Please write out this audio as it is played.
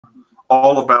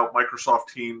all about Microsoft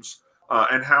Teams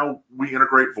and how we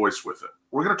integrate voice with it.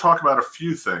 We're going to talk about a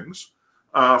few things.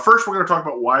 First, we're going to talk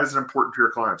about why is it important to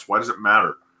your clients? Why does it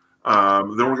matter?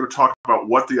 Then we're going to talk about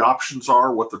what the options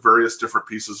are, what the various different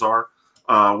pieces are.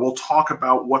 We'll talk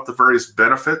about what the various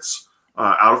benefits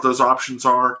out of those options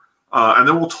are. And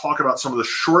then we'll talk about some of the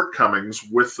shortcomings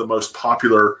with the most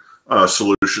popular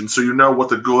solutions, so you know what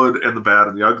the good and the bad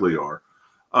and the ugly are.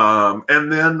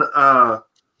 And then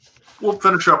we'll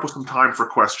finish up with some time for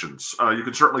questions. You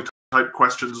can certainly type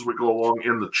questions as we go along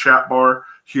in the chat bar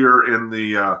here in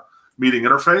the meeting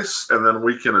interface, and then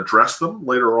we can address them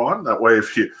later on. That way,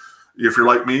 if you're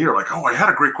like me, you're like, oh, I had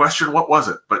a great question. What was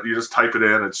it? But you just type it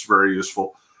in. It's very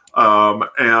useful.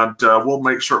 And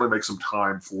we'll certainly make some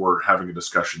time for having a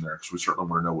discussion there, because we certainly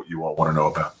want to know what you all want to know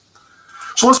about.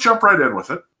 So let's jump right in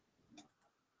with it.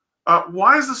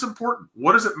 Why is this important?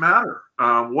 What does it matter?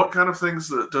 What kind of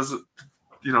things does it,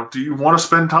 do you want to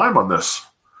spend time on this?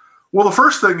 Well, the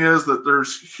first thing is that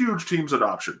there's huge Teams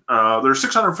adoption. There's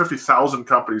 650,000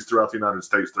 companies throughout the United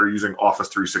States that are using Office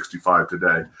 365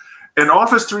 today. And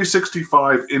Office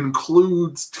 365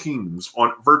 includes Teams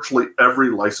on virtually every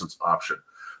license option.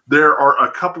 There are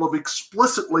a couple of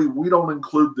explicitly, we don't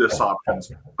include this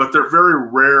options, but they're very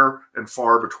rare and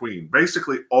far between.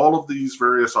 Basically, all of these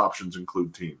various options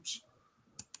include Teams.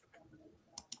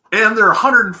 And there are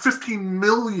 115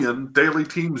 million daily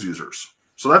Teams users.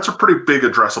 So that's a pretty big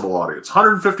addressable audience,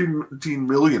 115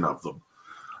 million of them.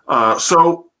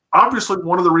 So obviously,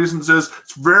 one of the reasons is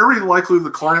it's very likely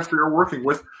the clients that you're working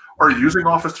with are using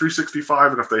Office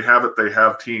 365, and if they have it, they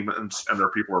have Teams, and their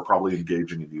people are probably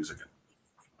engaging and using it.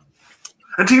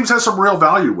 And Teams has some real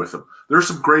value with them. There's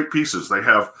some great pieces. They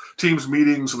have Teams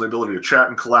meetings and the ability to chat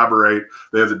and collaborate.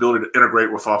 They have the ability to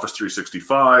integrate with Office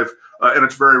 365, and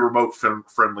it's very remote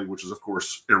friendly, which is, of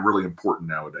course, really important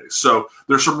nowadays. So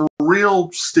there's some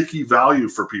real sticky value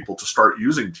for people to start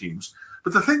using Teams.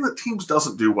 But the thing that Teams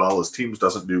doesn't do well is Teams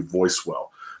doesn't do voice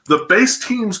well. The base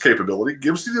Teams capability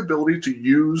gives you the ability to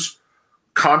use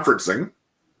conferencing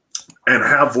and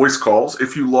have voice calls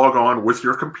if you log on with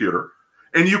your computer.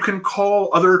 And you can call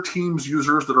other Teams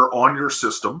users that are on your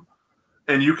system,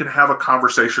 and you can have a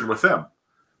conversation with them.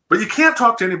 But you can't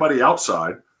talk to anybody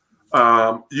outside.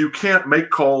 You can't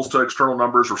make calls to external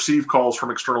numbers, receive calls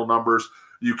from external numbers.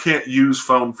 You can't use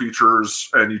phone features,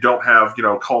 and you don't have,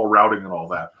 call routing and all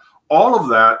that. All of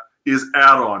that is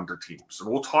add-on to Teams, and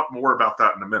we'll talk more about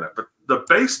that in a minute. But the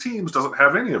base Teams doesn't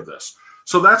have any of this.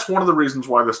 So that's one of the reasons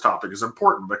why this topic is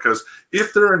important, because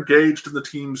if they're engaged in the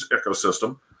Teams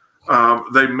ecosystem,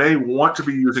 they may want to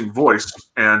be using voice,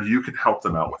 and you can help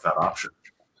them out with that option.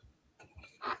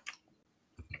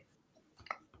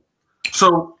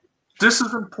 So this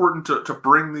is important to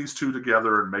bring these two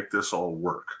together and make this all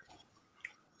work.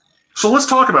 So let's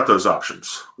talk about those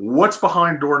options. What's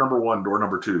behind door number one, door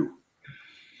number two?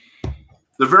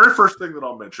 The very first thing that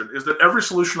I'll mention is that every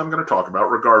solution I'm going to talk about,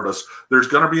 regardless, there's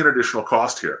going to be an additional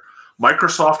cost here.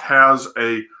 Microsoft has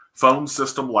a phone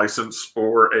system license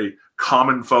or a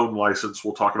common phone license.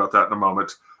 We'll talk about that in a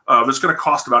moment. That's going to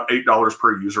cost about $8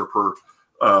 per user per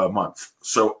month.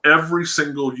 So every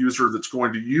single user that's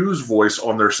going to use voice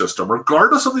on their system,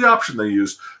 regardless of the option they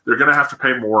use, they're going to have to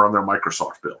pay more on their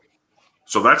Microsoft bill.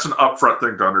 So that's an upfront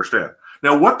thing to understand.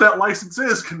 Now, what that license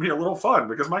is can be a little fun,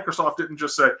 because Microsoft didn't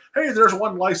just say, hey, there's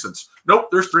one license. Nope,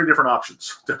 there's 3 different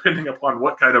options, depending upon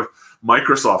what kind of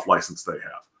Microsoft license they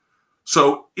have.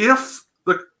 So if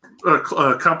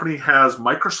the company has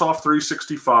Microsoft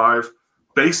 365,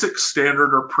 Basic,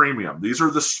 Standard, or Premium, these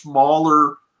are the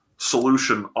smaller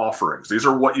solution offerings. These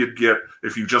are what you'd get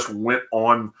if you just went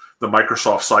on the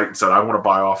Microsoft site and said, I want to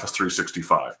buy Office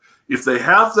 365. If they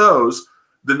have those,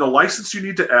 then the license you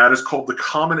need to add is called the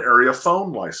Common Area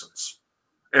Phone License,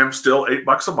 and still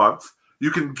 $8 a month.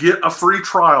 You can get a free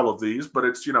trial of these, but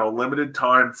it's, a limited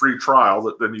time free trial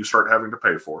that then you start having to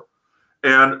pay for.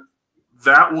 And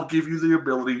that will give you the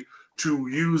ability to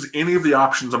use any of the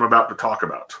options I'm about to talk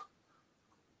about.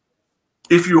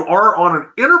 If you are on an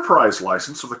enterprise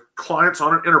license, so the client's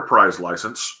on an enterprise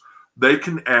license, they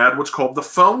can add what's called the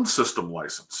phone system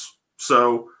license.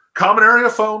 So Common Area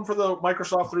Phone for the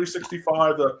Microsoft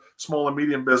 365, the small and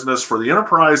medium business. For the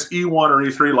enterprise E1 or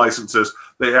E3 licenses,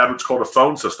 they have what's called a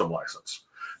phone system license.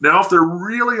 Now, if they're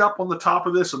really up on the top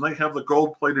of this and they have the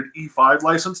gold-plated E5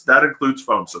 license, that includes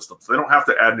phone systems. They don't have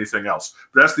to add anything else.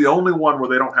 But that's the only one where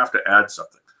they don't have to add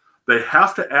something. They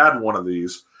have to add one of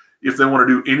these if they want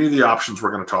to do any of the options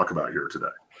we're going to talk about here today.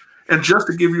 And just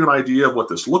to give you an idea of what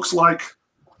this looks like,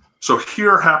 so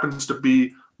here happens to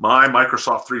be my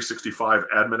Microsoft 365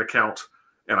 admin account,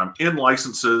 and I'm in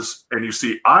licenses, and you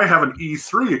see I have an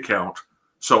E3 account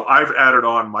So I've added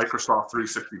on Microsoft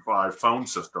 365 phone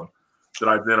system that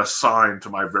I've then assigned to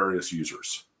my various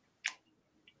users.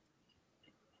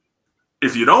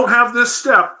 If you don't have this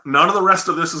step, none of the rest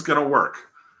of this is going to work.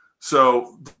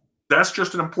 So that's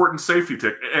just an important safety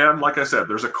tick. And like I said,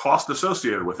 there's a cost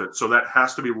associated with it. So that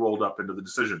has to be rolled up into the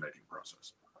decision-making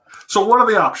process. So what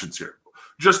are the options here?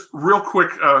 Just real quick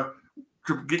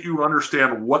to get you to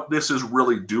understand what this is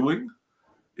really doing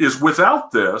is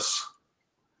without this,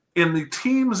 in the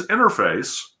Teams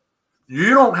interface,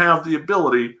 you don't have the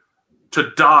ability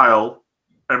to dial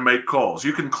and make calls.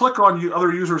 You can click on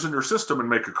other users in your system and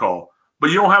make a call, but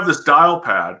you don't have this dial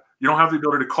pad. You don't have the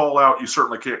ability to call out. You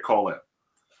certainly can't call in.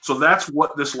 So that's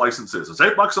what this license is. It's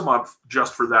 $8 a month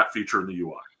just for that feature in the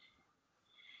UI.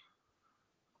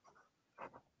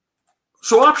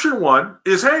 So option one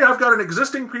is, hey, I've got an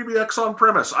existing PBX on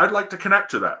premise. I'd like to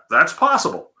connect to that. That's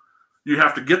possible. You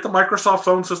have to get the Microsoft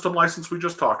phone system license we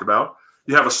just talked about.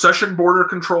 You have a session border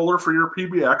controller for your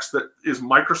PBX that is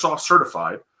Microsoft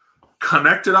certified,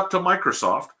 connected up to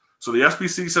Microsoft. So the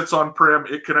SBC sits on-prem,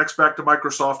 it connects back to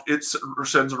Microsoft, it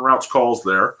sends and routes calls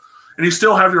there. And you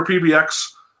still have your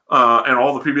PBX and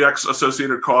all the PBX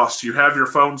associated costs. You have your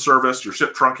phone service, your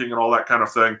SIP trunking and all that kind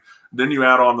of thing. Then you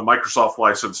add on the Microsoft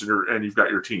license and you've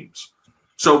got your Teams.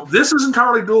 So this is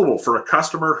entirely doable for a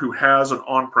customer who has an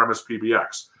on-premise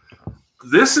PBX.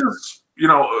 This is,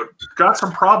 got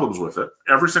some problems with it.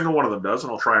 Every single one of them does,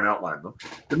 and I'll try and outline them.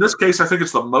 In this case, I think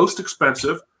it's the most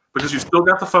expensive because you've still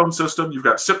got the phone system, you've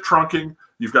got SIP trunking,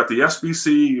 you've got the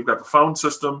SBC, you've got the phone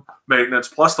system maintenance,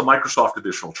 plus the Microsoft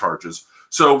additional charges.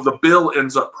 So the bill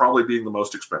ends up probably being the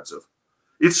most expensive.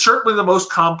 It's certainly the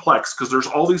most complex because there's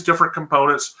all these different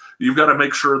components. You've got to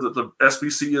make sure that the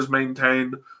SBC is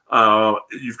maintained.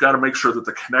 You've got to make sure that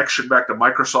the connection back to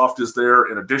Microsoft is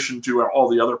there in addition to all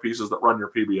the other pieces that run your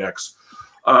PBX.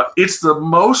 It's the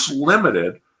most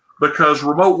limited because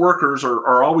remote workers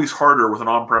are always harder with an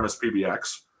on-premise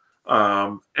PBX.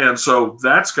 And so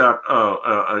that's got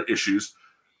issues.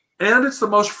 And it's the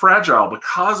most fragile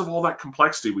because of all that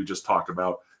complexity we just talked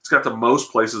about. It's got the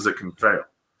most places it can fail.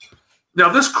 Now,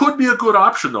 this could be a good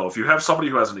option, though, if you have somebody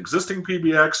who has an existing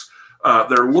PBX.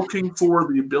 They're looking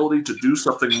for the ability to do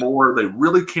something more. They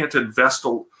really can't invest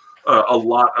a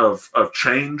lot of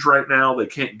change right now. They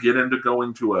can't get into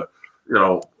going to a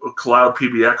cloud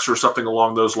PBX or something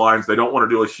along those lines. They don't want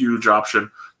to do a huge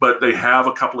option, but they have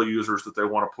a couple of users that they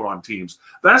want to put on Teams.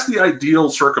 That's the ideal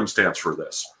circumstance for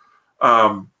this.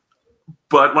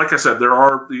 But like I said, there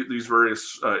are these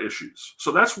various issues.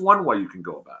 So that's one way you can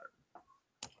go about it.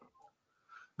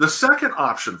 The second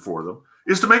option for them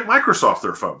is to make Microsoft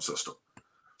their phone system.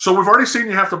 So we've already seen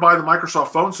you have to buy the Microsoft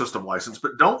phone system license,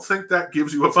 but don't think that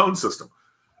gives you a phone system.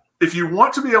 If you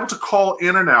want to be able to call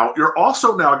in and out, you're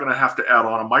also now going to have to add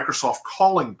on a Microsoft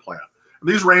calling plan. And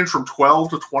these range from $12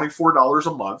 to $24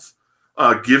 a month,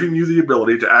 giving you the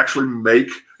ability to actually make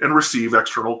and receive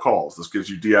external calls. This gives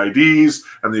you DIDs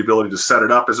and the ability to set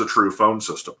it up as a true phone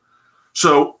system.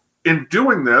 So in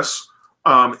doing this,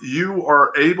 you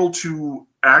are able to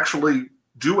actually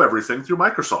do everything through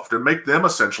Microsoft and make them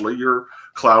essentially your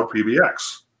cloud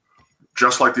PBX.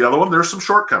 Just like the other one, there's some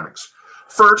shortcomings.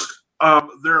 First,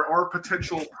 there are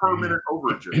potential per minute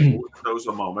overages. We'll look at those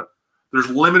in a moment. There's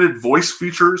limited voice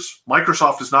features.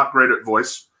 Microsoft is not great at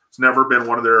voice. It's never been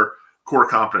one of their core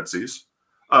competencies.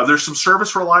 There's some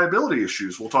service reliability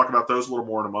issues. We'll talk about those a little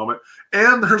more in a moment.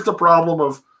 And there's the problem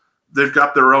of they've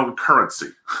got their own currency.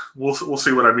 We'll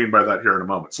see what I mean by that here in a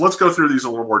moment. So let's go through these in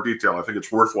a little more detail. I think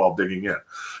it's worthwhile digging in.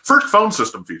 First, phone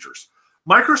system features.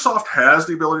 Microsoft has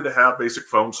the ability to have basic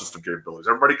phone system capabilities.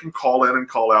 Everybody can call in and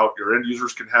call out. Your end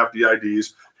users can have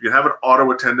DIDs. You can have an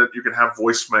auto attendant. You can have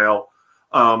voicemail.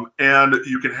 And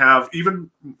you can have, even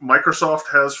Microsoft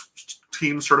has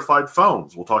Teams certified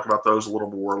phones. We'll talk about those a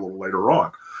little later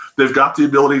on. They've got the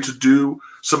ability to do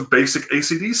some basic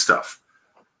ACD stuff.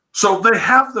 So they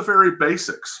have the very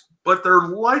basics, but they're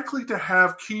likely to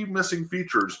have key missing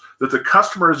features that the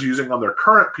customer is using on their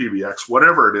current PBX,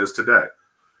 whatever it is today.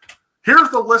 Here's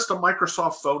the list of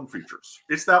Microsoft phone features.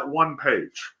 It's that one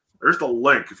page. There's the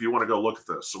link if you want to go look at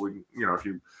this. So we,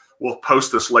 we'll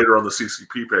post this later on the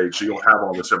CCP page so you'll have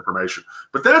all this information.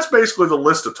 But that's basically the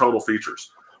list of total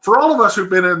features. For all of us who've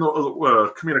been in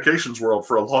the communications world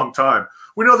for a long time,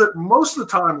 we know that most of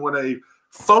the time when a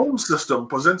phone system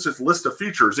presents its list of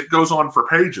features, it goes on for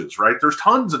pages, right? There's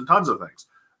tons and tons of things.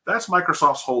 That's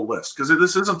Microsoft's whole list because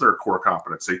this isn't their core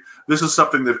competency. This is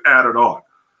something they've added on.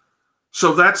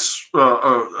 So that's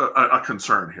a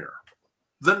concern here.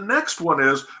 The next one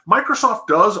is Microsoft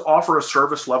does offer a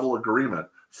service level agreement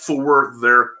for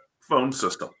their phone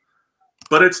system,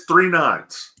 but it's 3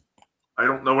 nines. I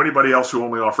don't know anybody else who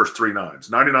only offers 3 nines,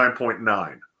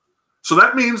 99.9. So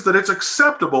that means that it's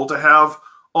acceptable to have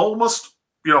almost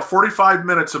 45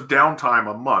 minutes of downtime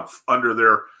a month under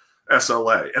their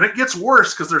SLA. And it gets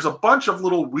worse because there's a bunch of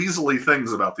little weaselly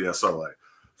things about the SLA.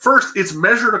 First, it's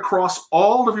measured across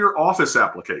all of your Office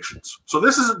applications. So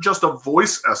this isn't just a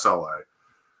voice SLA.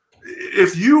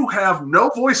 If you have no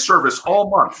voice service all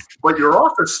month, but your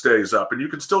Office stays up and you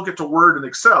can still get to Word and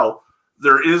Excel,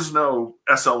 there is no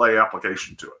SLA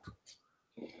application to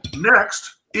it.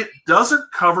 Next, it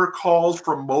doesn't cover calls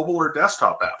from mobile or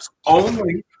desktop apps,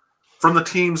 only from the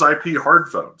Teams IP hard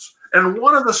phones. And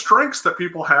one of the strengths that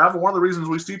people have, and one of the reasons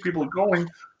we see people going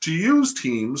to use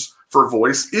Teams for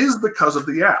voice is because of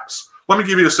the apps. Let me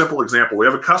give you a simple example. We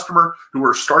have a customer who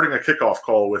we're starting a kickoff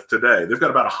call with today. They've got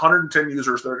about 110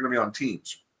 users that are going to be on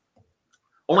Teams.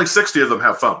 Only 60 of them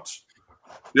have phones.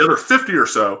 The other 50 or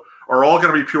so are all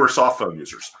going to be pure soft phone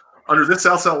users. Under this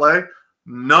SLA,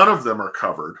 none of them are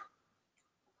covered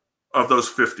of those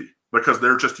 50 because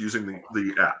they're just using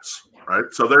the apps, right?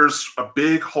 So there's a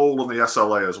big hole in the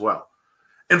SLA as well.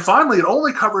 And finally, it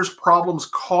only covers problems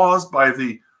caused by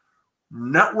the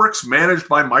networks managed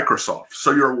by Microsoft.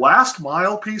 So your last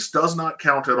mile piece does not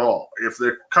count at all. If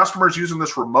the customer is using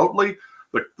this remotely,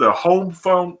 the home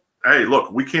phone, hey,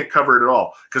 look, we can't cover it at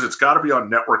all because it's got to be on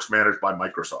networks managed by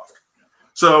Microsoft.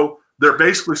 So they're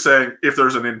basically saying if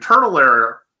there's an internal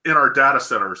error in our data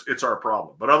centers, it's our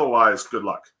problem. But otherwise, good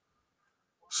luck.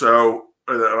 So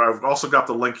I've also got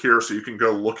the link here so you can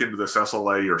go look into this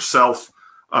SLA yourself.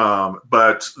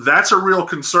 But that's a real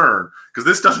concern because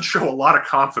this doesn't show a lot of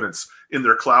confidence in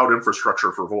their cloud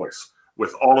infrastructure for voice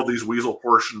with all of these weasel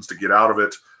portions to get out of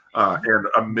it and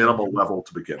a minimal level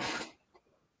to begin with.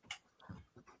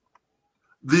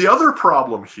 The other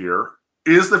problem here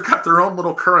is they've got their own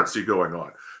little currency going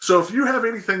on. So if you have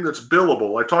anything that's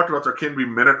billable, I talked about there can be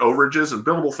minute overages, and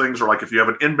billable things are like if you have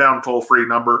an inbound toll-free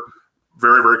number,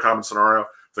 very, very common scenario.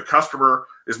 The customer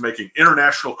is making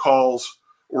international calls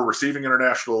or receiving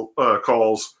international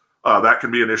calls, that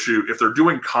can be an issue. If they're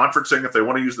doing conferencing, if they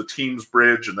want to use the Teams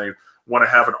bridge and they want to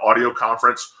have an audio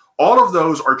conference, all of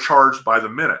those are charged by the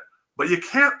minute. But you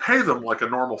can't pay them like a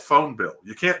normal phone bill.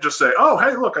 You can't just say, oh,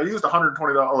 hey, look, I used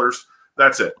 $120.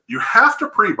 That's it. You have to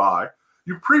pre-buy.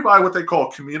 You pre-buy what they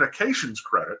call communications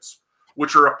credits,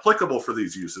 which are applicable for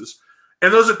these uses.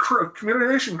 And those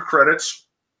communication credits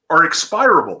are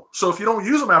expirable. So if you don't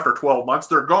use them after 12 months,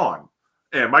 they're gone.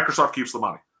 And Microsoft keeps the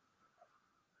money.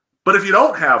 But if you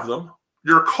don't have them,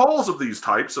 your calls of these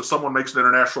types, if someone makes an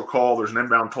international call, there's an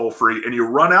inbound toll-free, and you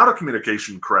run out of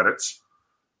communication credits,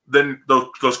 then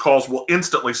those calls will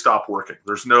instantly stop working.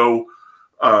 There's no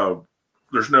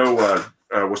what's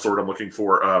the word I'm looking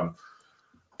for?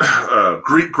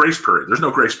 Grace period. There's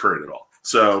no grace period at all.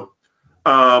 So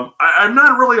I'm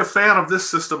not really a fan of this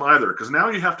system either, because now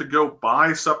you have to go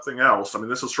buy something else. I mean,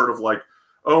 this is sort of like,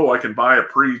 oh, I can buy a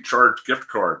pre-charged gift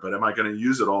card, but am I going to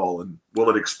use it all? And will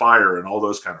it expire? And all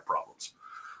those kind of problems.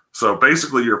 So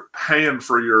basically, you're paying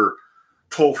for your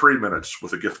toll-free minutes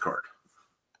with a gift card.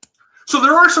 So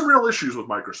there are some real issues with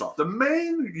Microsoft. The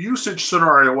main usage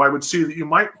scenario I would see that you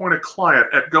might point a client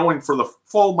at going for the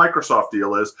full Microsoft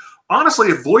deal is, honestly,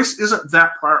 if voice isn't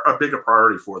that big a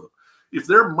priority for them, if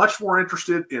they're much more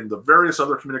interested in the various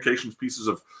other communications pieces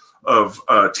of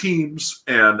Teams,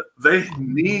 and they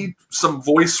need some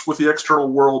voice with the external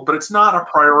world, but it's not a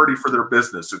priority for their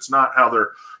business. It's not how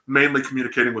they're mainly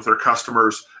communicating with their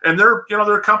customers. And there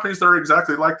are companies that are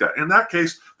exactly like that. In that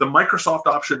case, the Microsoft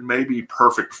option may be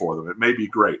perfect for them. It may be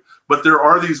great. But there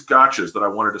are these gotchas that I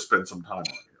wanted to spend some time on.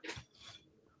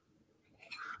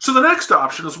 So the next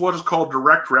option is what is called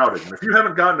direct routing. And if you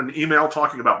haven't gotten an email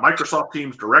talking about Microsoft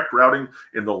Teams direct routing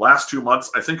in the last 2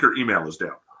 months, I think your email is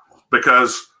down,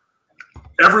 because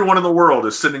everyone in the world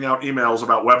is sending out emails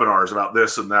about webinars, about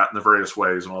this and that in the various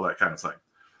ways and all that kind of thing.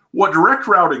 What direct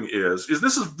routing is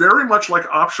this is very much like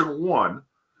option one,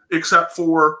 except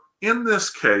for, in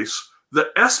this case, the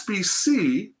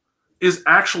SBC is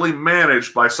actually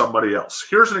managed by somebody else.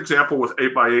 Here's an example with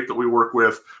 8x8 that we work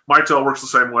with. Mitel works the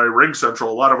same way. RingCentral,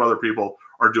 a lot of other people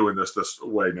are doing this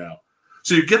way now.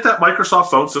 So you get that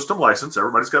Microsoft phone system license.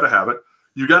 Everybody's got to have it.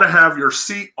 You got to have your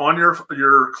seat on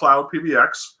your cloud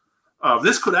PBX.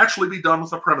 This could actually be done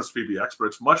with a premise PBX, but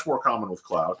it's much more common with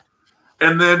cloud.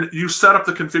 And then you set up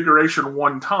the configuration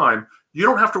one time. You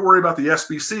don't have to worry about the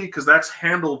SBC because that's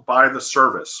handled by the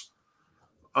service.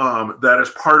 That is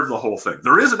part of the whole thing.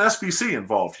 There is an SBC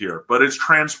involved here, but it's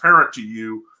transparent to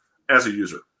you as a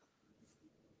user.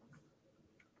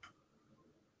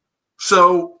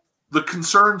 So The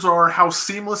concerns are how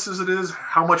seamless is it?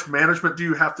 How much management do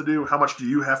you have to do? How much do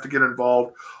you have to get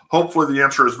involved? Hopefully the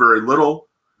answer is very little.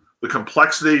 The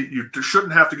complexity, you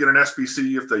shouldn't have to get an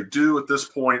SBC. If they do at this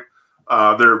point,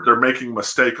 they're making a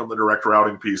mistake on the direct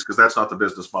routing piece, because that's not the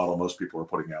business model most people are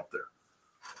putting out there.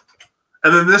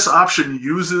 And then this option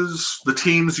uses the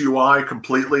Teams UI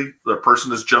completely. The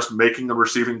person is just making and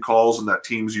receiving calls in that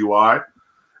Teams UI.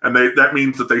 And that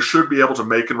means that they should be able to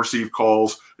make and receive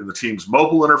calls in the Teams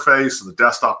mobile interface, in the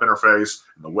desktop interface,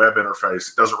 in the web interface.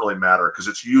 It doesn't really matter, because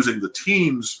it's using the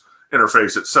Teams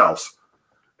interface itself.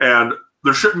 And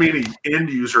there shouldn't be any end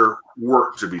user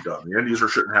work to be done. The end user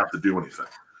shouldn't have to do anything.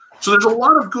 So there's a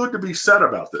lot of good to be said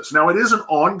about this. Now, it is an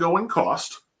ongoing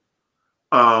cost.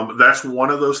 That's one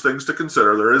of those things to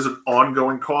consider. There is an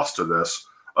ongoing cost to this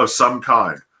of some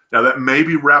kind. Now, that may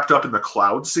be wrapped up in the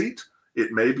cloud seat.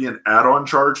 It may be an add-on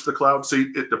charge to the cloud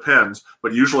seat. It depends.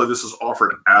 But usually this is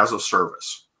offered as a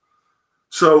service.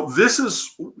 So this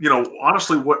is,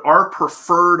 honestly, what our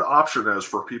preferred option is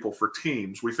for people for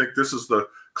Teams. We think this is the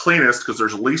cleanest, because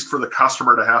there's least for the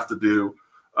customer to have to do,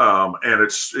 and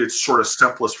it's sort of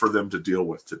simplest for them to deal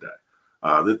with today.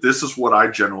 This is what I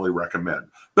generally recommend.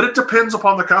 But it depends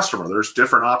upon the customer. There's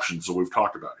different options that we've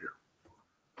talked about here.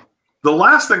 The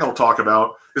last thing I'll talk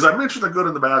about is, I mentioned the good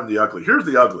and the bad and the ugly. Here's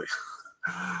the ugly.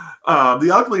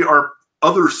 The ugly are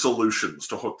other solutions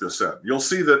to hook this in. You'll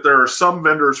see that there are some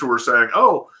vendors who are saying,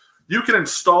 oh, you can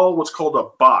install what's called a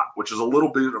bot, which is a little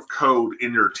bit of code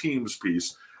in your Teams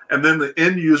piece. And then the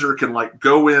end user can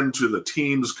go into the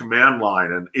Teams command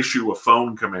line and issue a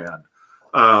phone command.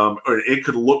 Or it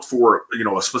could look for,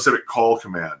 a specific call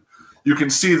command. You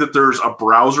can see that there's a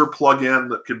browser plugin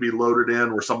that can be loaded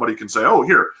in where somebody can say, oh,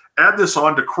 here, add this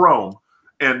onto Chrome,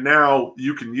 and now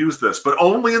you can use this, but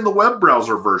only in the web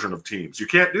browser version of Teams. You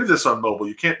can't do this on mobile.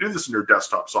 You can't do this in your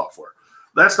desktop software.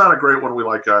 That's not a great one we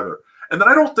like either. And then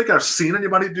I don't think I've seen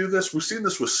anybody do this. We've seen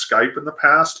this with Skype in the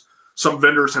past. Some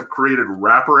vendors have created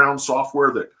wraparound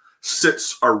software that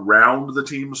sits around the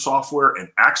Teams software and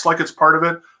acts like it's part of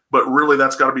it, but really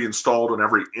that's got to be installed on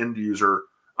every end user.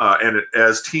 And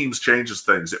as Teams changes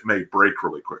things, it may break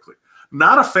really quickly.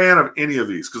 Not a fan of any of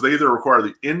these, because they either require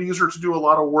the end user to do a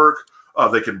lot of work,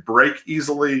 they can break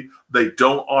easily, they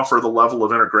don't offer the level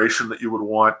of integration that you would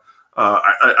want.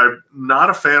 I'm not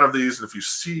a fan of these, and if you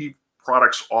see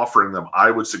products offering them,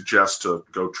 I would suggest to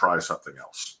go try something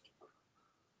else.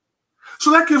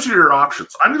 So that gives you your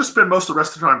options. I'm going to spend most of the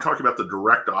rest of the time talking about the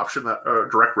direct option, that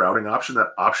direct routing option,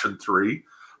 that option 3,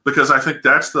 because I think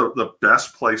that's the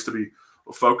best place to be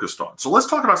focused on. So let's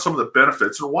talk about some of the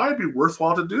benefits and why it'd be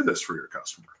worthwhile to do this for your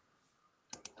customer.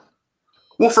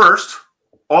 Well, first,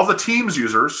 all the Teams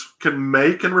users can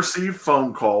make and receive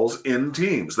phone calls in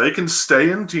Teams. They can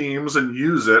stay in Teams and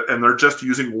use it, and they're just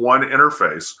using one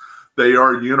interface. They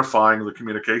are unifying the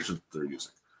communications that they're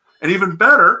using. And even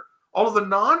better, all of the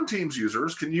non-Teams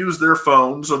users can use their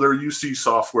phones or their UC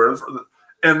software,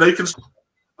 and they can.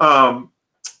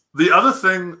 The other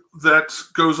thing that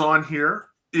goes on here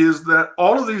is that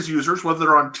all of these users, whether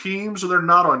they're on Teams or they're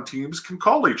not on Teams, can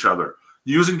call each other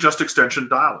using just extension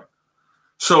dialing.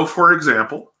 So, for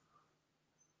example,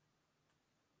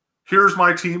 here's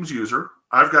my Teams user.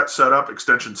 I've got set up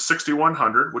extension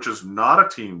 6100, which is not a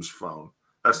Teams phone.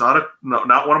 That's not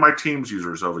one of my Teams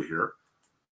users over here.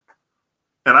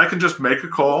 And I can just make a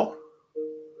call.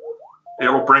 It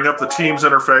will bring up the Teams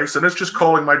interface, and it's just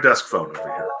calling my desk phone over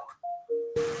here.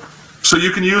 So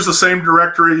you can use the same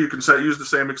directory. You can use the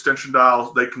same extension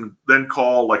dial. They can then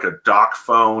call like a dock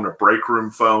phone, a break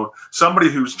room phone, somebody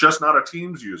who's just not a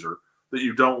Teams user that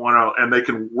you don't want to, and they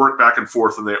can work back and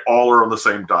forth, and they all are on the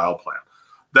same dial plan.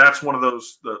 That's one of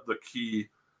those, the key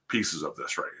pieces of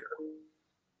this right here.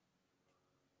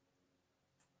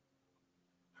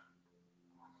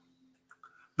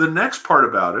 The next part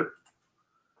about it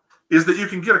is that you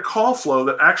can get a call flow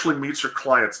that actually meets your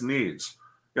client's needs.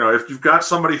 If you've got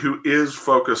somebody who is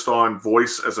focused on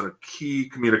voice as a key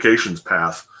communications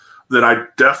path, then I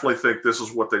definitely think this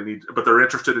is what they need, but they're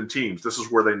interested in Teams. This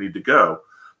is where they need to go,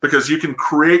 because you can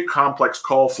create complex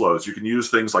call flows. You can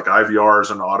use things like IVRs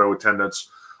and auto attendants.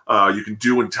 You can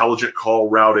do intelligent call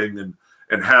routing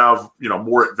and have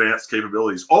more advanced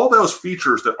capabilities. All those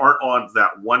features that aren't on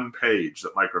that one page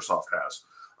that Microsoft has.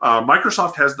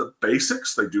 Microsoft has the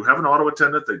basics. They do have an auto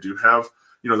attendant. They do have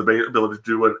the ability to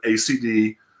do an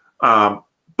ACD,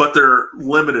 but they're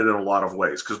limited in a lot of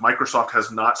ways because Microsoft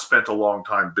has not spent a long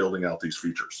time building out these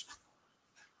features.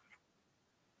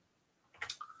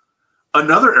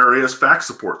 Another area is fax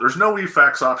support. There's no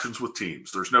eFax options with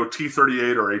Teams. There's no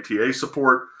T38 or ATA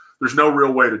support. There's no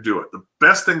real way to do it. The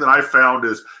best thing that I found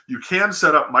is you can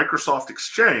set up Microsoft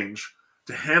Exchange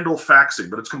to handle faxing,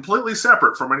 but it's completely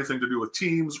separate from anything to do with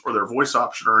Teams or their voice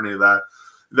option or any of that.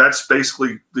 That's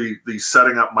basically the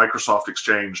setting up Microsoft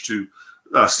Exchange to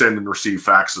send and receive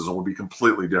faxes, and will be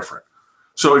completely different.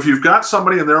 So if you've got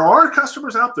somebody, and there are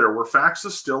customers out there where fax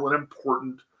is still an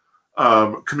important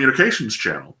communications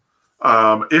channel,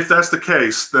 if that's the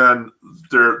case, then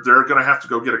they're going to have to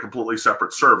go get a completely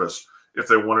separate service if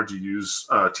they wanted to use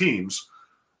Teams.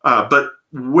 But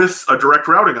with a direct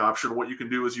routing option, what you can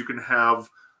do is you can have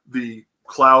the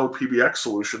cloud PBX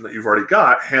solution that you've already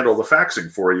got handle the faxing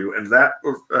for you, and that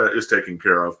is taken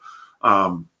care of,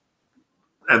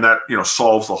 and that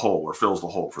solves the hole or fills the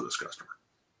hole for this customer.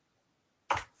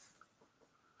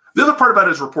 The other part about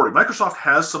it is reporting. Microsoft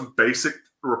has some basic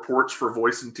reports for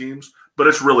voice and Teams, but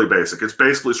it's really basic. It's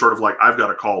basically sort of like, I've got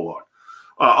a call log.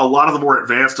 A lot of the more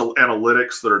advanced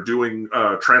analytics that are doing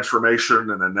transformation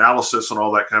and analysis and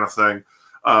all that kind of thing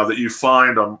that you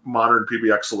find on modern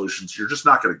PBX solutions, you're just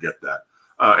not going to get that.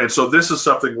 And so this is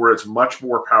something where it's much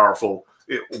more powerful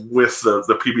with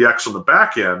the PBX on the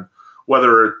back end,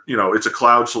 whether it's a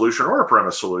cloud solution or a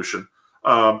premise solution.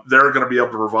 They're going to be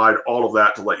able to provide all of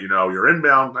that to let you know your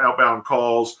inbound, outbound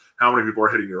calls, how many people are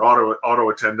hitting your auto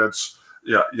attendance,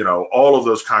 all of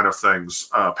those kind of things,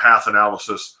 path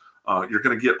analysis. You're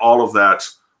going to get all of that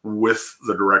with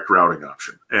the direct routing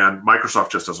option, and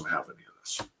Microsoft just doesn't have any of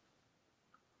this.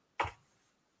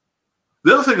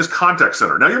 The other thing is contact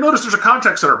center. Now you'll notice there's a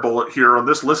contact center bullet here on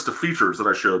this list of features that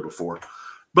I showed before,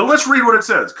 but let's read what it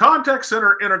says. Contact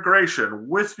center integration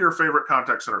with your favorite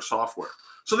contact center software.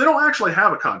 So they don't actually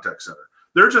have a contact center.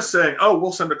 They're just saying, oh,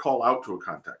 we'll send a call out to a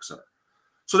contact center.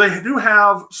 So they do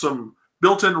have some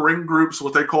built-in ring groups,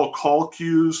 what they call call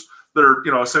queues, that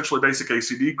are essentially basic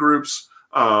ACD groups.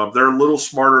 They're a little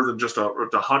smarter than just a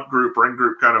hunt group, ring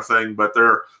group kind of thing, but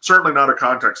they're certainly not a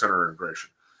contact center integration.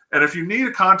 And if you need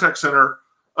a contact center,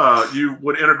 you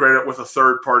would integrate it with a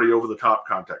third-party over-the-top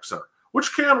contact center,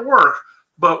 which can work.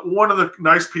 But one of the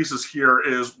nice pieces here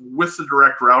is with the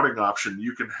direct routing option,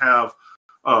 you can have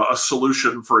a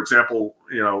solution. For example,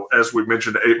 as we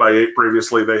mentioned 8x8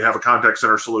 previously, they have a contact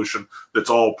center solution that's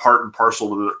all part and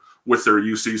parcel with their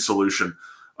UC solution.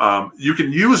 You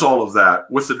can use all of that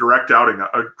with the direct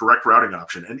routing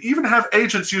option, and even have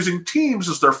agents using Teams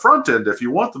as their front end if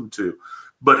you want them to,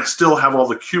 but still have all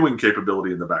the queuing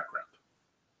capability in the background.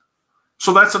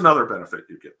 So that's another benefit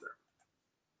you get there.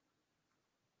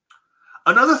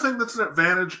 Another thing that's an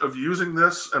advantage of using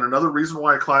this, and another reason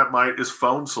why a client might, is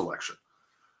phone selection.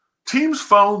 Teams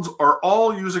phones are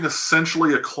all using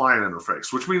essentially a client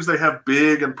interface, which means they have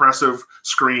big, impressive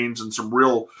screens and some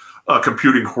real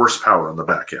computing horsepower on the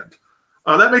back end.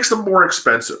 That makes them more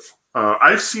expensive.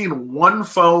 I've seen one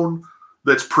phone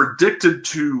that's predicted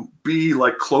to be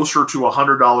like closer to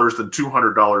 $100 than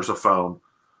 $200 a phone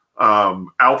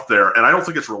out there, and I don't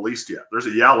think it's released yet. There's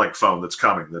a Yalink phone that's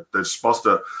coming that's supposed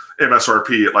to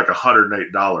MSRP at like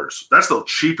 $108. That's the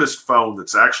cheapest phone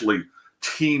that's actually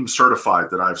Team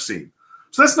certified that I've seen.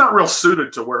 So that's not real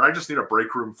suited to where I just need a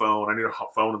break room phone. I need a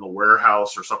phone in the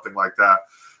warehouse or something like that,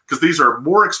 because these are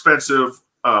more expensive,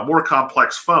 more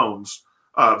complex phones.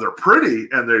 They're pretty,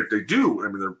 and they do. I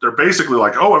mean, they're basically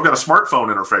like, oh, I've got a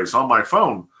smartphone interface on my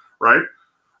phone, right?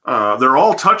 They're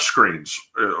all touch screens.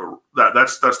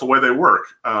 That's the way they work.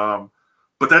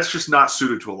 But that's just not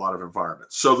suited to a lot of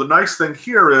environments. So the nice thing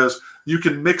here is you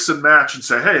can mix and match and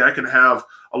say, hey, I can have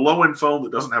a low-end phone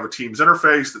that doesn't have a Teams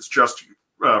interface that's just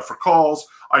for calls.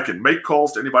 I can make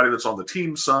calls to anybody that's on the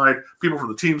Teams side. People from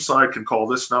the Teams side can call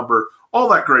this number. All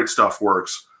that great stuff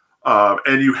works.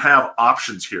 And you have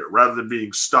options here rather than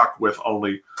being stuck with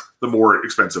only the more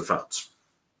expensive phones.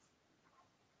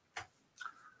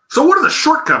 So what are the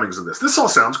shortcomings of this? This all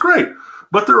sounds great,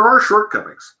 but there are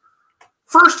shortcomings.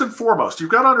 First and foremost, you've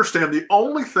got to understand the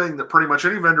only thing that pretty much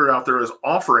any vendor out there is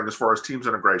offering as far as Teams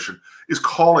integration is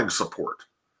calling support,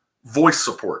 voice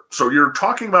support. So you're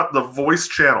talking about the voice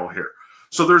channel here.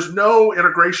 So there's no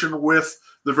integration with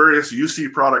the various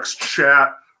UC products,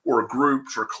 chat or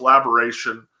groups or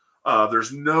collaboration.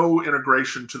 There's no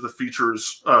integration to the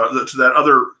features, to that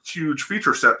other huge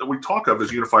feature set that we talk of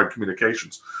as unified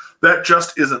communications. That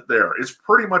just isn't there. It's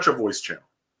pretty much a voice channel.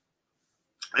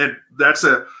 And that's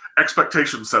a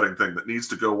expectation setting thing that needs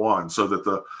to go on so that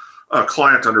the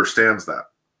client understands that.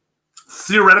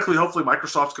 Theoretically, hopefully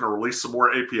Microsoft's going to release some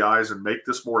more APIs and make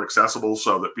this more accessible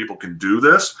so that people can do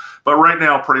this. But right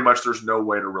now, pretty much there's no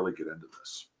way to really get into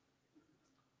this.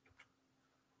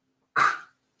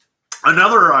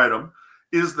 Another item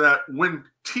is that when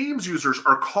Teams users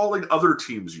are calling other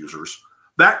Teams users,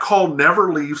 that call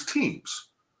never leaves Teams.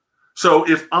 So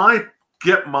if I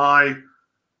get my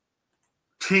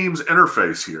Teams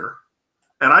interface here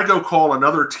and I go call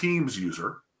another Teams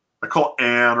user, I call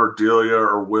Ann or Delia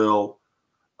or Will,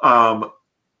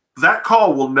 that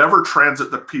call will never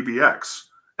transit the PBX.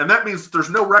 And that means that there's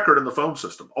no record in the phone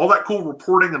system. All that cool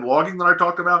reporting and logging that I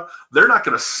talked about, they're not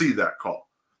going to see that call.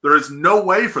 There is no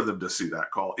way for them to see that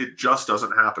call. It just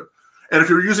doesn't happen. And if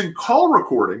you're using call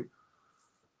recording,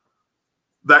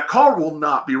 that call will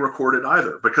not be recorded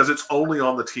either because it's only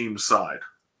on the Teams side.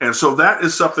 And so that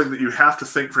is something that you have to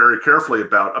think very carefully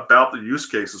about the use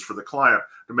cases for the client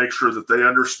to make sure that they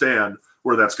understand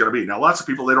where that's going to be. Now, lots of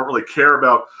people, they don't really care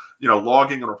about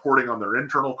logging and reporting on their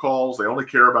internal calls. They only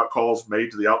care about calls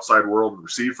made to the outside world and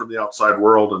received from the outside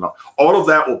world. And all of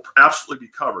that will absolutely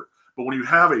be covered. But when you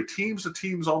have a Teams to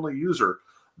Teams only user,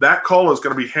 that call is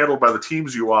going to be handled by the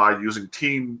Teams UI using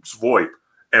Teams VoIP,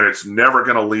 and it's never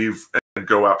going to leave and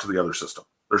go out to the other system.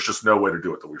 There's just no way to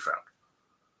do it that we found.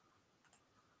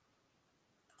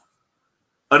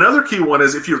 Another key one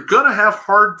is if you're going to have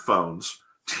hard phones,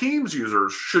 Teams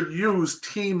users should use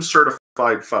Teams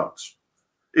certified phones.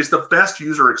 It's the best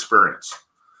user experience.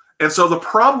 And so the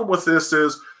problem with this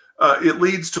is it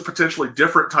leads to potentially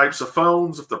different types of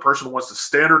phones if the person wants to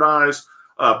standardize,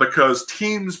 because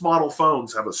Teams model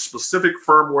phones have a specific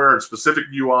firmware and specific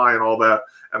UI and all that,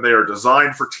 and they are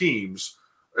designed for Teams.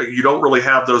 You don't really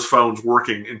have those phones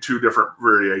working in two different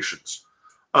variations.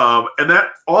 And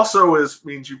that also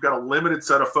means you've got a limited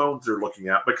set of phones you're looking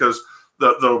at, because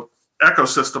the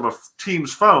ecosystem of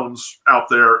Teams phones out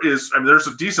there is, there's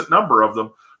a decent number of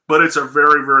them, but it's a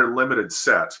very, very limited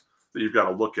set that you've got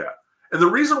to look at. And the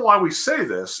reason why we say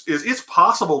this is it's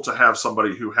possible to have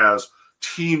somebody who has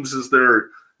Teams as their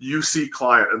UC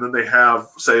client, and then they have,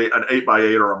 say, an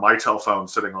 8x8 or a Mitel phone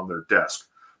sitting on their desk.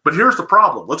 But here's the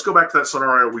problem. Let's go back to that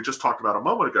scenario we just talked about a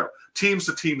moment ago. Teams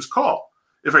to Teams call.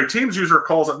 If a Teams user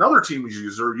calls another Teams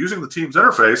user using the Teams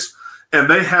interface, and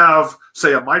they have,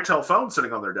 say, a Mitel phone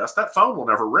sitting on their desk, that phone will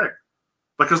never ring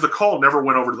because the call never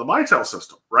went over to the Mitel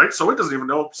system, right? So it doesn't even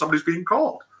know if somebody's being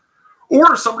called.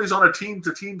 Or if somebody's on a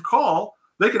team-to-team call,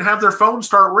 they can have their phone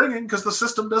start ringing because the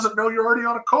system doesn't know you're already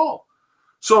on a call.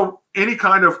 So any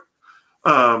kind of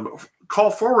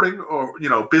call forwarding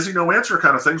or busy no answer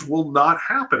kind of things will not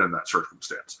happen in that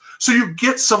circumstance. So you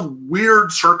get some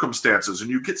weird circumstances and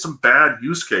you get some bad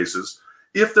use cases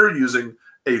if they're using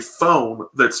a phone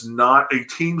that's not a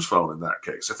Teams phone in that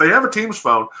case. If they have a Teams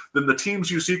phone, then the Teams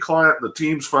UC client, the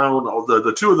Teams phone,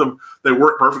 the two of them, they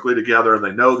work perfectly together and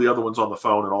they know the other one's on the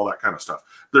phone and all that kind of stuff.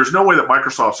 There's no way that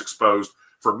Microsoft's exposed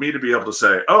for me to be able to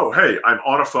say, oh, hey, I'm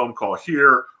on a phone call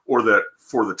here, or that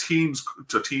for the Teams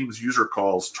to Teams user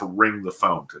calls to ring the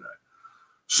phone today.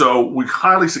 So we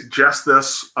highly suggest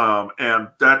this, and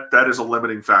that is a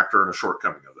limiting factor and a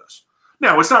shortcoming of this.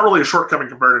 Now, it's not really a shortcoming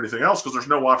compared to anything else because there's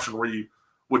no option where you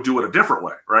would do it a different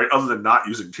way, right, other than not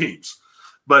using Teams.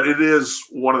 But it is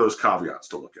one of those caveats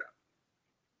to look at.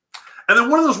 And then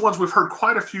one of those ones we've heard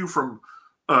quite a few from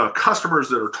customers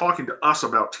that are talking to us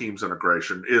about Teams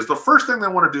integration is the first thing they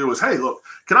want to do is, hey, look,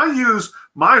 can I use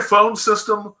my phone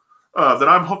system that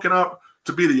I'm hooking up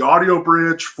to be the audio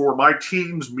bridge for my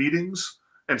Teams meetings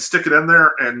and stick it in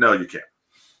there? And no, you can't.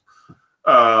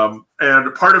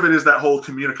 And part of it is that whole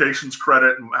communications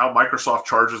credit and how Microsoft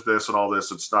charges this and all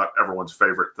this. It's not everyone's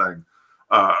favorite thing.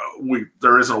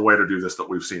 There isn't a way to do this that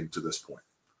we've seen to this point.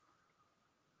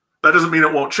 That doesn't mean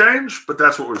it won't change, but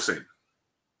that's what we've seen.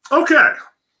 Okay.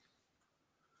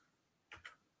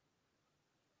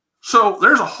 So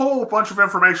there's a whole bunch of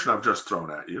information I've just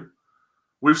thrown at you.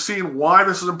 We've seen why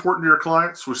this is important to your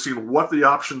clients. We've seen what the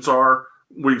options are.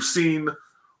 We've seen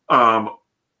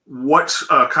what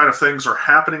kind of things are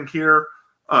happening here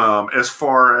as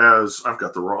far as I've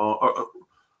got the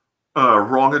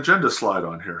wrong agenda slide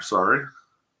on here. Sorry.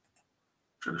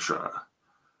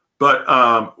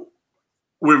 But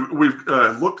we've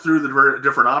looked through the very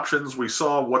different options. We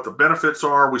saw what the benefits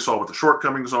are. We saw what the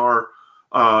shortcomings are.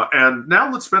 And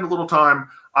now let's spend a little time.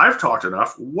 I've talked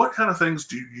enough. What kind of things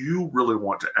do you really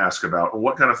want to ask about? And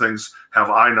what kind of things have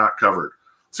I not covered?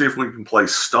 See if we can play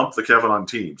Stump the Kevin on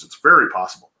Teams. It's very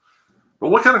possible. But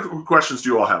what kind of questions do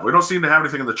you all have? We don't seem to have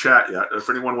anything in the chat yet. If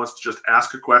anyone wants to just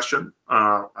ask a question,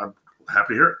 I'm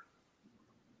happy to hear it.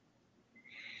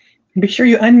 Be sure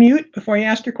you unmute before you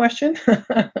ask your question.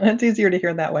 It's easier to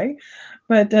hear that way.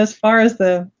 But as far as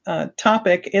the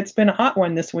topic, it's been a hot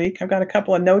one this week. I've got a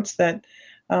couple of notes that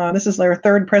this is their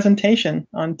third presentation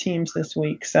on Teams this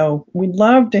week. So we'd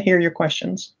love to hear your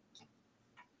questions.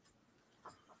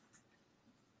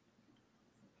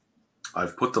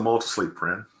 I've put them all to sleep,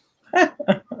 Fran.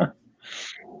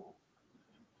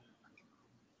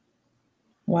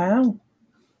 Wow.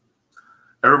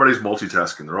 Everybody's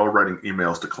multitasking. They're all writing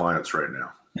emails to clients right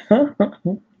now.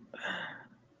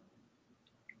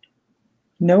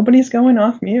 Nobody's going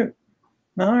off mute.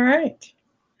 All right.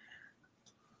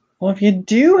 Well, if you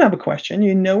do have a question,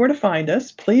 you know where to find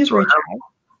us. Please reach out.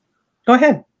 Go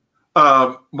ahead.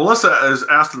 Melissa has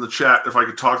asked in the chat if I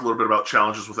could talk a little bit about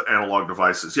challenges with analog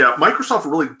devices. Yeah, Microsoft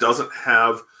really doesn't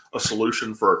have a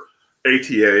solution for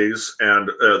ATAs and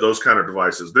those kind of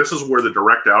devices. This is where the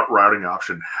direct out routing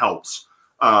option helps,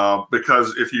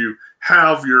 because if you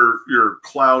have your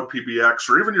cloud PBX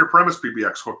or even your premise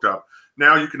PBX hooked up,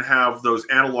 now you can have those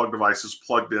analog devices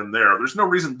plugged in there. There's no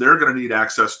reason they're going to need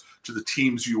access to the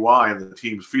Teams UI and the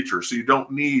Teams features, so you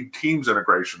don't need Teams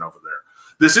integration over there.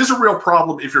 This is a real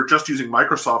problem if you're just using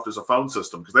Microsoft as a phone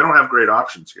system, because they don't have great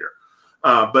options here.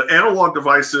 But analog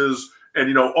devices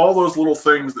and all those little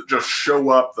things that just show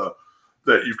up,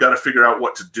 that you've got to figure out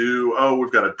what to do. Oh,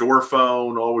 we've got a door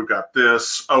phone. Oh, we've got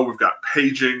this. Oh, we've got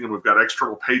paging, and we've got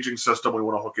external paging system we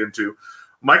want to hook into.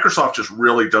 Microsoft just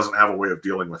really doesn't have a way of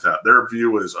dealing with that. Their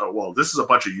view is, oh, well, this is a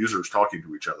bunch of users talking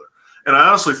to each other. And I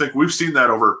honestly think we've seen that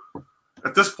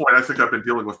at this point, I think I've been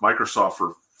dealing with Microsoft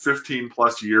for 15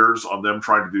 plus years on them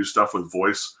trying to do stuff with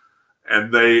voice.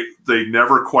 And they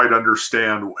never quite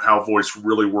understand how voice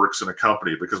really works in a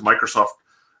company, because Microsoft,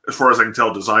 as far as I can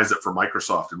tell, designs it for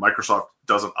Microsoft, and Microsoft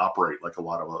doesn't operate like a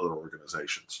lot of other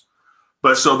organizations.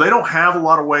 But so they don't have a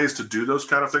lot of ways to do those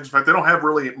kind of things. In fact, they don't have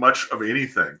really much of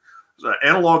anything.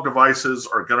 Analog devices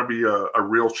are going to be a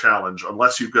real challenge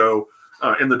unless you go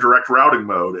in the direct routing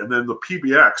mode, and then the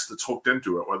PBX that's hooked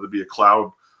into it, whether it be a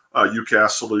cloud UCAS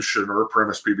solution or a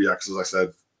premise PBX, as I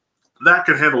said, that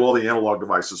can handle all the analog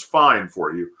devices fine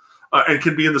for you, and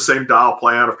can be in the same dial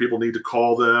plan if people need to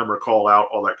call them or call out,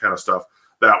 all that kind of stuff.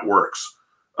 That works.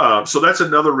 So that's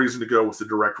another reason to go with the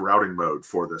direct routing mode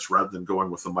for this rather than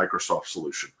going with the Microsoft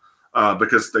solution,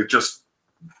 because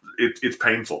it's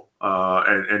painful,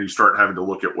 and you start having to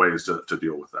look at ways to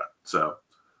deal with that. So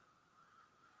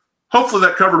hopefully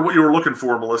that covered what you were looking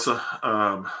for, Melissa.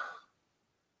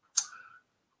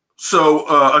 So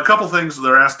a couple things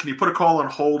they're asked: can you put a call on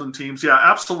hold in Teams? Yeah,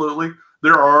 absolutely.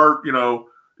 There are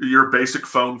your basic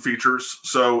phone features.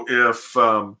 So if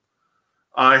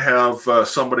I have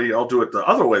somebody, I'll do it the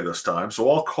other way this time.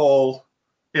 So I'll call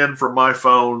in from my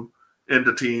phone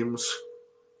into Teams.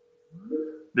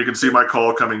 You can see my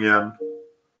call coming in.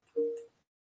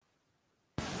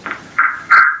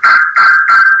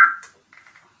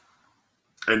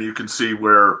 And you can see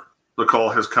where the call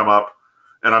has come up,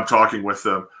 and I'm talking with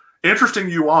them.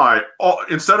 Interesting UI.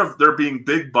 Instead of there being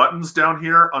big buttons down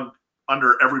here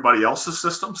under everybody else's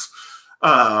systems,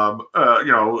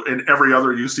 in every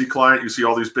other UC client, you see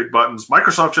all these big buttons.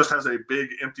 Microsoft just has a big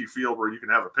empty field where you can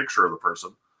have a picture of the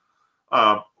person.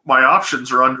 My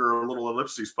options are under a little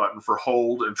ellipses button for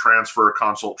hold and transfer,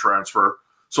 consult transfer.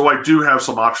 So I do have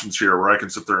some options here where I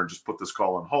can sit there and just put this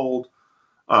call on hold,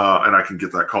 and I can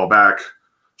get that call back.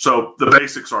 So the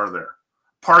basics are there.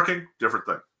 Parking, different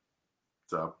thing.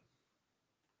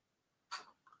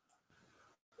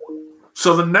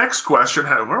 So the next question,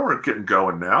 we're getting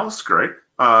going now. That's great.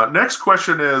 Next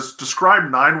question is, describe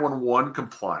 911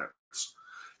 compliance.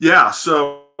 Yeah,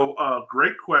 so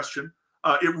great question.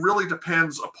 It really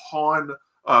depends upon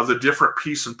the different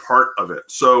piece and part of it.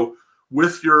 So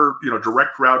with your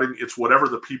direct routing, it's whatever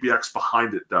the PBX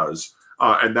behind it does,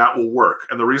 and that will work.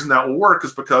 And the reason that will work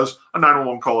is because a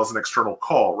 911 call is an external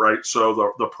call, right?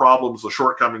 So the problems, the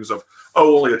shortcomings of,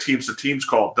 only a Teams-to-Teams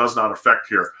call does not affect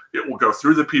here. It will go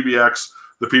through the PBX.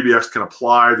 The PBX can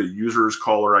apply the user's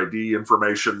caller ID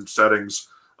information settings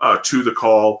to the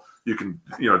call. You can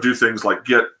do things like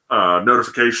get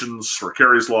notifications for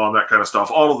Carrie's Law and that kind of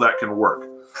stuff. All of that can work.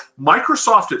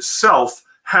 Microsoft itself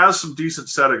has some decent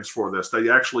settings for this. They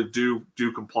actually do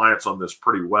compliance on this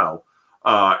pretty well.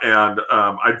 And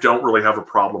I don't really have a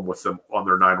problem with them on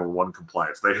their 911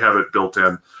 compliance. They have it built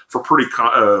in for pretty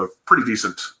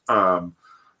decent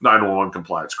 911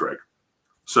 compliance, Greg.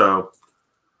 So,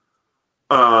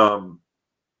 so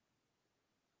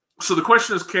the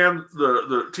question is, can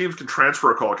the teams can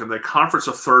transfer a call? Can they conference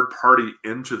a third party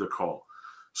into the call?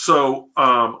 So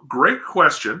great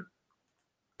question.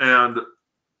 And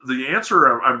the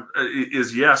answer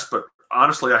is yes, but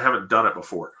honestly, I haven't done it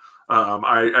before.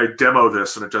 I demo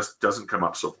this and it just doesn't come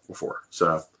up before.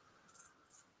 So,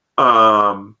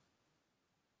 but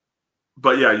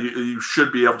yeah, you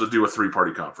should be able to do a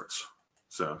three-party conference.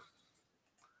 So,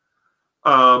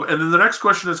 and then the next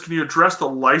question is, can you address the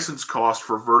license cost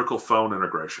for vertical phone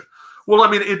integration? Well, I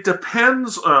mean, it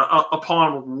depends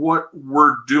upon what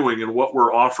we're doing and what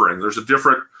we're offering. There's a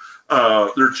different,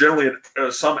 there's generally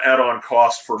some add-on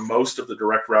cost for most of the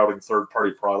direct routing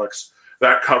third-party products.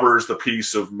 That covers the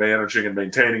piece of managing and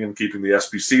maintaining and keeping the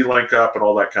SBC link up and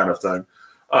all that kind of thing.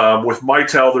 With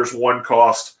Mitel, there's one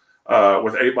cost.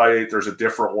 With 8x8, there's a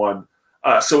different one.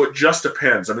 So it just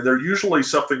depends. I mean, they're usually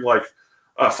something like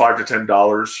 $5 to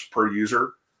 $10 per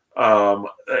user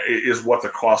is what the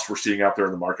cost we're seeing out there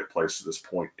in the marketplace at this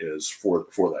point is for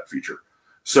that feature.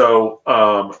 So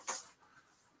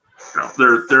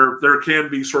there can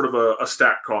be sort of a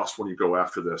stack cost when you go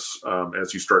after this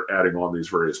as you start adding on these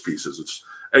various pieces. It's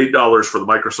 $8 for the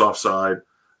Microsoft side,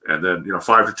 and then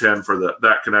 5 to 10 for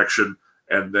that connection,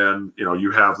 and then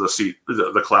you have the seat,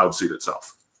 the cloud seat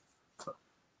itself.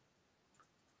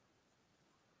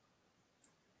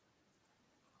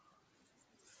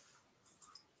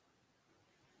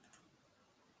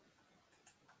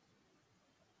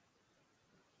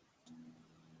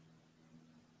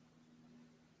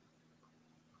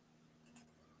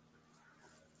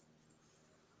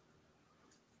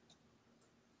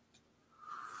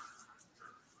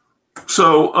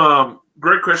 So,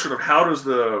 great question of how does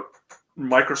the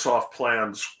Microsoft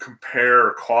plans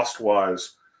compare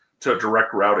cost-wise to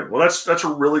direct routing? Well, that's a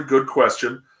really good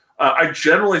question. I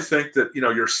generally think that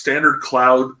your standard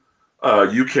cloud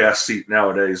UCAS seat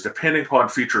nowadays, depending upon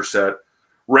feature set,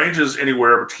 ranges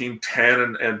anywhere between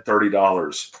 $10 and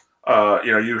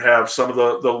 $30. You have some of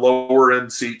the lower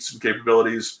end seats and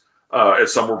capabilities at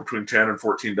somewhere between $10 and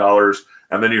 $14,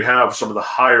 and then you have some of the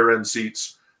higher end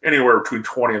seats anywhere between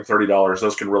 $20 and $30.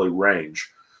 Those can really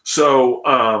range. So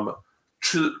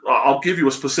I'll give you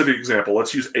a specific example.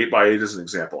 Let's use 8x8 as an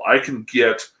example. I can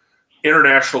get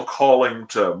international calling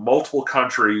to multiple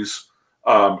countries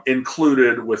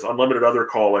included with unlimited other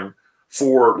calling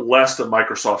for less than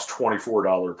Microsoft's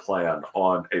 $24 plan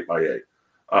on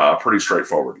 8x8. Pretty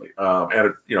straightforwardly.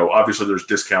 And obviously there's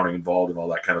discounting involved and all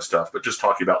that kind of stuff, but just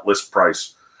talking about list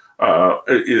price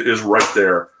is right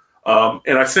there.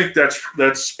 And I think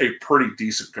that's a pretty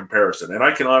decent comparison. And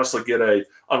I can honestly get a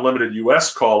unlimited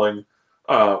US calling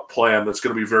plan that's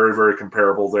going to be very, very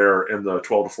comparable there in the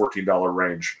 $12 to $14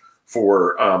 range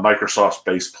for Microsoft's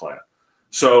base plan.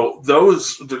 So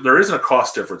there isn't a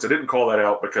cost difference. I didn't call that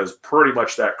out because pretty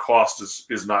much that cost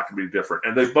is not going to be different.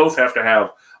 And they both have to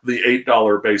have the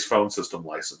 $8 base phone system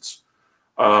license.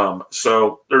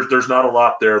 So there's not a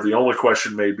lot there. The only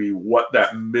question may be what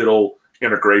that middle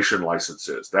integration license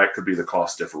is. That could be the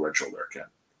cost differential there, Ken.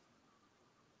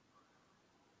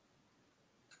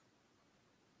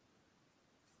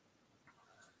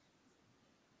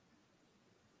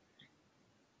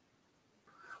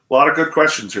 A lot of good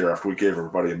questions here after we gave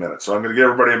everybody a minute. So I'm going to give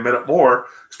everybody a minute more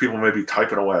because people may be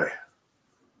typing away.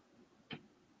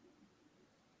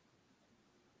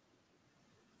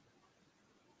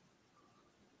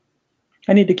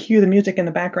 I need to cue the music in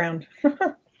the background.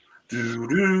 Do,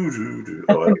 do, do, do.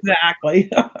 Oh, exactly.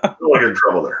 I don't get in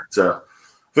trouble there. So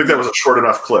I think that was a short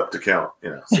enough clip to count.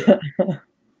 So.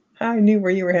 I knew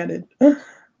where you were headed.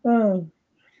 Oh.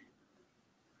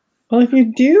 Well, if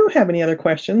you do have any other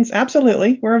questions,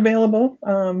 absolutely, we're available.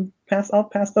 I'll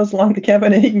pass those along to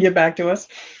Kevin, and he can get back to us.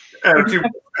 And if you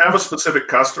have a specific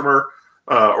customer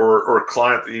or a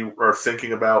client that you are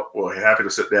thinking about, well, happy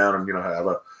to sit down and have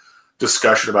a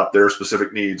discussion about their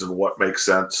specific needs and what makes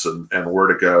sense and where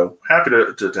to go. Happy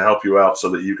to help you out so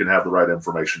that you can have the right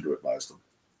information to advise them.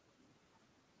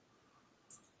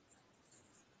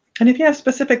 And if you have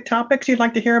specific topics you'd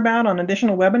like to hear about on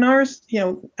additional webinars,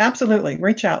 absolutely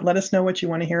reach out. Let us know what you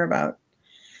want to hear about.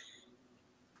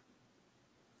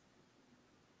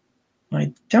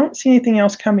 I don't see anything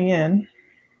else coming in.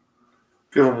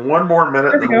 Give them one more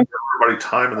minute and then we'll give everybody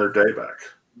time in their day back.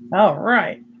 All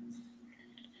right.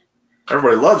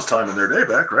 Everybody loves time in their day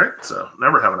back, right? So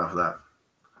never have enough of that.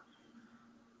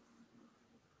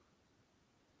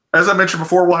 As I mentioned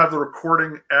before, we'll have the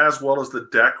recording as well as the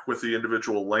deck with the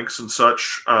individual links and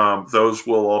such. Those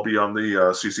will all be on the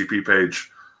CCP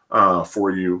page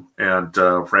for you, and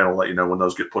Fran will let you know when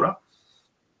those get put up.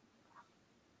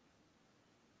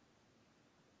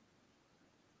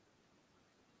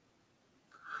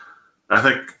 I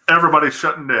think everybody's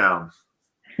shutting down.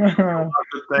 Thanks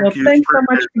so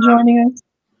much for joining us.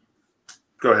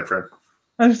 Go ahead, Fran.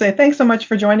 I was going to say, thanks so much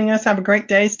for joining us. Have a great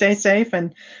day. Stay safe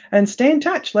and stay in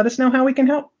touch. Let us know how we can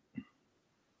help.